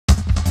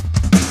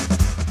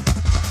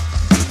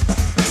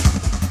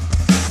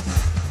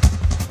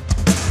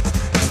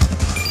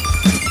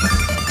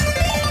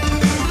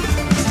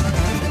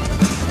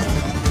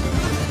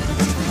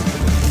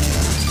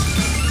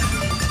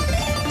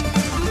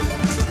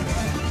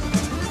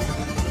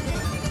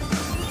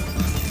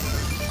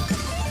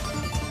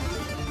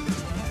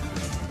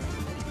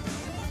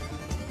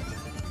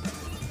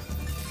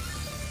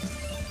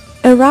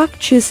Iraq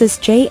chooses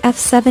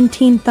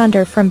JF-17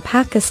 Thunder from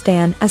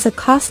Pakistan as a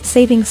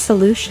cost-saving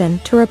solution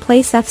to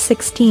replace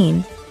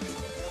F-16.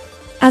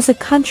 As a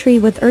country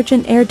with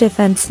urgent air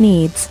defense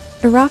needs,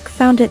 Iraq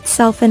found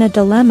itself in a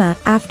dilemma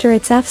after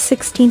its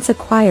F-16s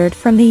acquired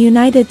from the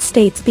United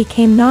States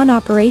became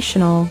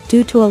non-operational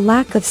due to a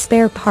lack of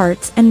spare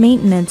parts and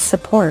maintenance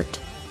support.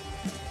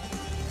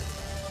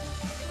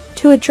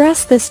 To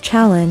address this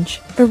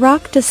challenge,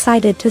 Iraq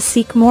decided to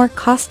seek more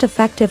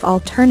cost-effective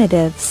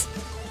alternatives.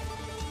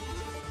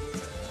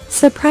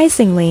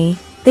 Surprisingly,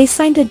 they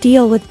signed a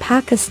deal with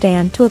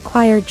Pakistan to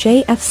acquire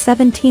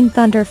JF-17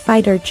 Thunder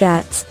fighter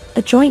jets,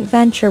 a joint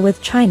venture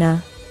with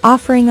China,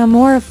 offering a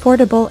more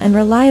affordable and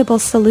reliable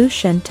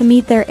solution to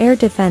meet their air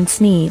defense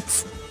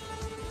needs.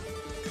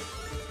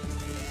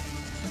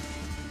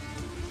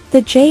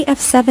 The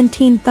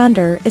JF-17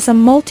 Thunder is a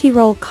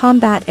multi-role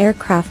combat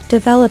aircraft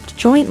developed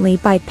jointly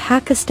by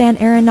Pakistan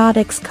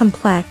Aeronautics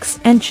Complex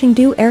and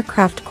Chengdu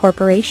Aircraft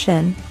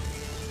Corporation.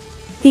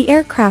 The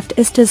aircraft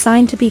is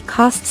designed to be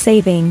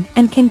cost-saving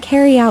and can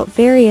carry out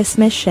various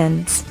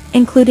missions,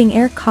 including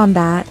air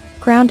combat,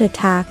 ground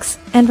attacks,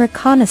 and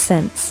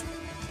reconnaissance.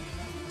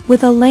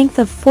 With a length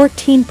of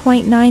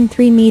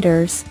 14.93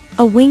 meters,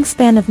 a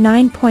wingspan of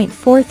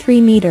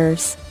 9.43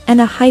 meters,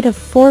 and a height of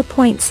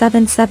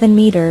 4.77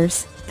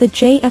 meters, the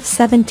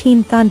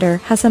JF-17 Thunder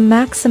has a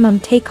maximum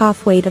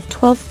takeoff weight of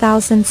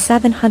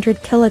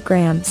 12,700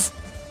 kilograms.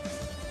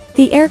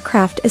 The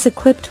aircraft is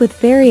equipped with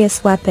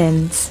various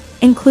weapons,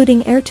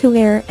 including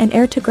air-to-air and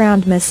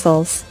air-to-ground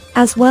missiles,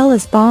 as well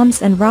as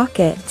bombs and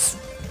rockets.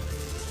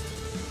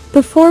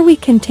 Before we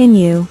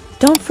continue,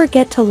 don't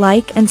forget to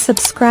like and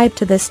subscribe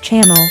to this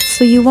channel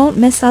so you won't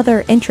miss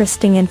other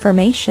interesting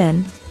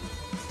information.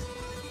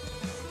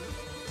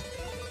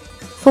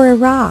 For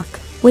Iraq,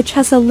 which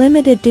has a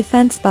limited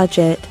defense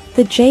budget,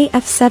 the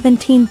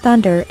JF-17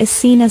 Thunder is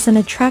seen as an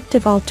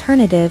attractive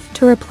alternative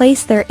to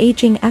replace their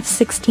aging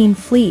F-16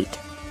 fleet.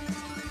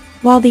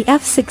 While the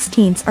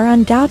F-16s are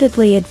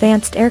undoubtedly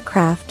advanced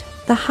aircraft,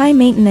 the high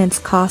maintenance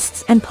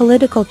costs and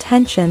political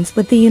tensions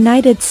with the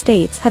United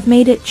States have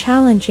made it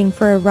challenging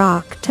for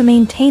Iraq to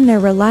maintain their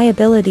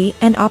reliability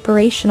and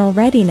operational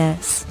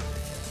readiness.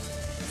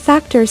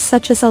 Factors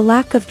such as a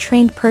lack of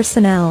trained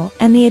personnel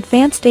and the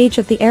advanced age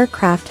of the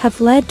aircraft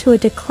have led to a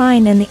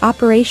decline in the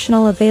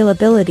operational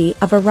availability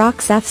of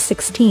Iraq's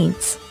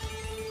F-16s.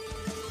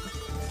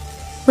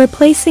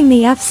 Replacing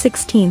the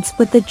F-16s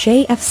with the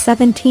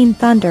JF-17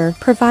 Thunder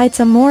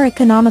provides a more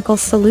economical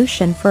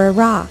solution for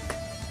Iraq.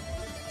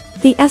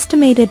 The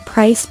estimated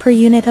price per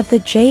unit of the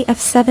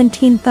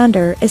JF-17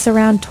 Thunder is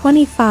around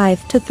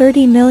 25 to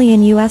 30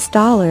 million US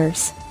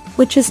dollars,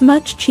 which is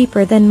much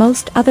cheaper than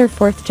most other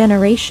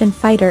fourth-generation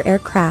fighter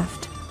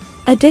aircraft.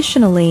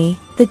 Additionally,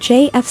 the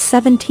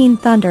JF-17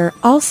 Thunder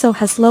also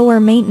has lower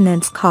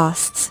maintenance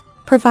costs,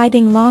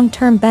 providing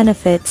long-term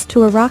benefits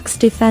to Iraq's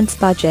defense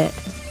budget.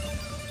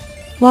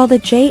 While the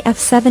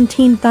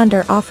JF-17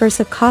 Thunder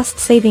offers a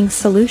cost-saving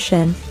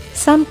solution,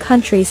 some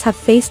countries have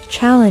faced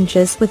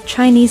challenges with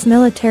Chinese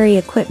military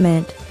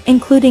equipment,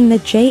 including the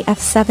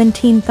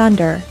JF-17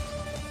 Thunder.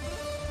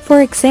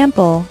 For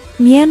example,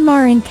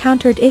 Myanmar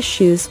encountered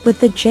issues with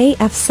the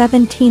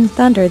JF-17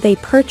 Thunder they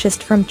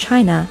purchased from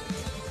China.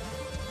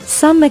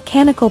 Some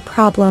mechanical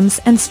problems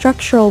and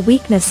structural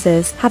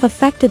weaknesses have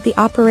affected the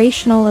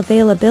operational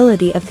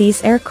availability of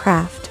these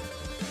aircraft.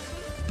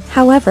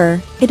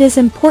 However, it is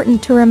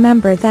important to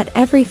remember that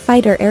every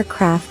fighter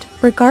aircraft,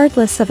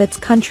 regardless of its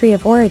country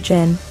of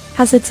origin,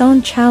 has its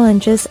own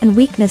challenges and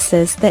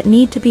weaknesses that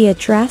need to be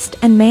addressed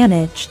and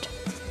managed.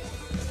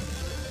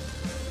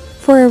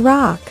 For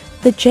Iraq,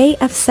 the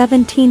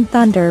JF-17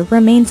 Thunder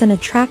remains an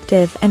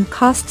attractive and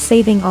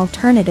cost-saving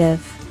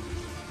alternative.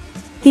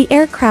 The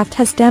aircraft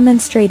has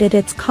demonstrated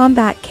its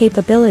combat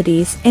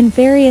capabilities in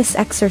various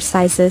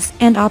exercises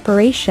and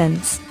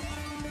operations.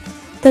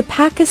 The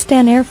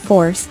Pakistan Air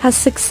Force has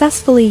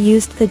successfully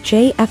used the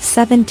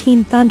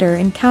JF-17 Thunder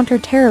in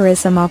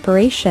counter-terrorism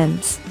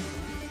operations.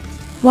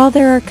 While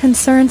there are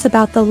concerns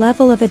about the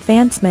level of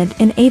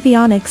advancement in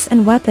avionics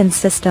and weapons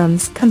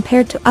systems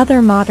compared to other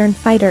modern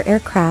fighter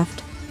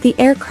aircraft, the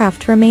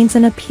aircraft remains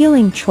an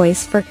appealing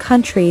choice for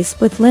countries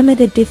with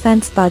limited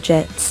defense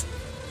budgets.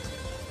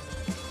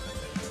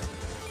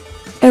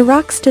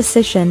 Iraq's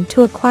decision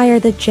to acquire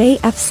the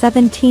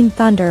JF-17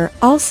 Thunder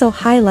also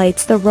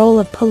highlights the role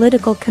of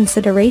political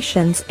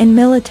considerations in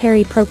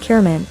military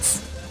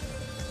procurements.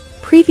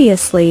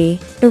 Previously,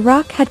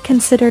 Iraq had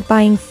considered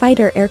buying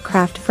fighter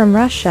aircraft from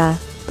Russia,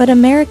 but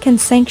American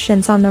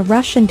sanctions on the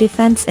Russian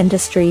defense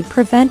industry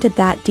prevented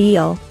that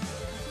deal.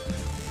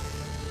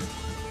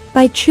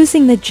 By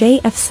choosing the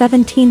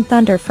JF-17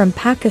 Thunder from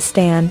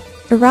Pakistan,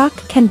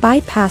 Iraq can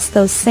bypass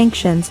those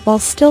sanctions while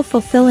still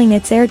fulfilling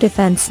its air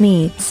defense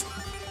needs.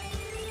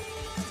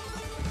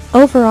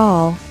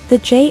 Overall, the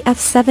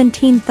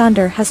JF-17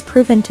 Thunder has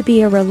proven to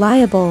be a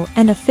reliable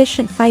and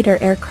efficient fighter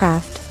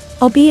aircraft,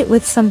 albeit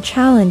with some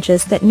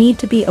challenges that need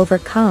to be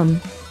overcome.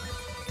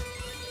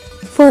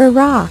 For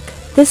Iraq,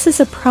 this is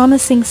a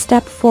promising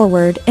step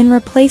forward in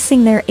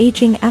replacing their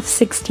aging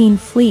F-16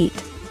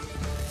 fleet.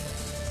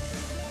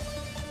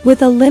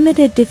 With a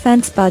limited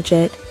defense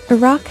budget,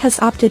 Iraq has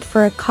opted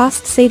for a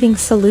cost-saving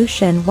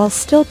solution while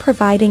still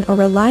providing a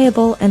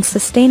reliable and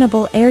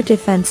sustainable air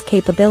defense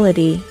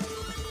capability.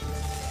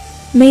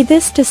 May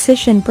this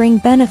decision bring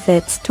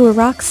benefits to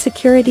Iraq's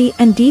security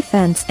and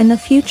defense in the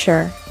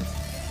future.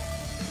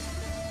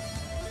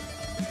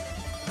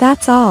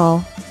 That's all.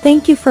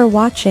 Thank you for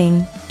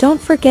watching. Don't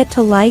forget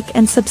to like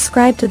and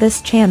subscribe to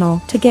this channel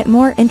to get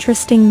more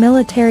interesting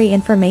military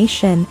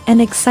information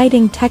and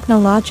exciting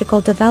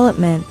technological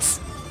developments.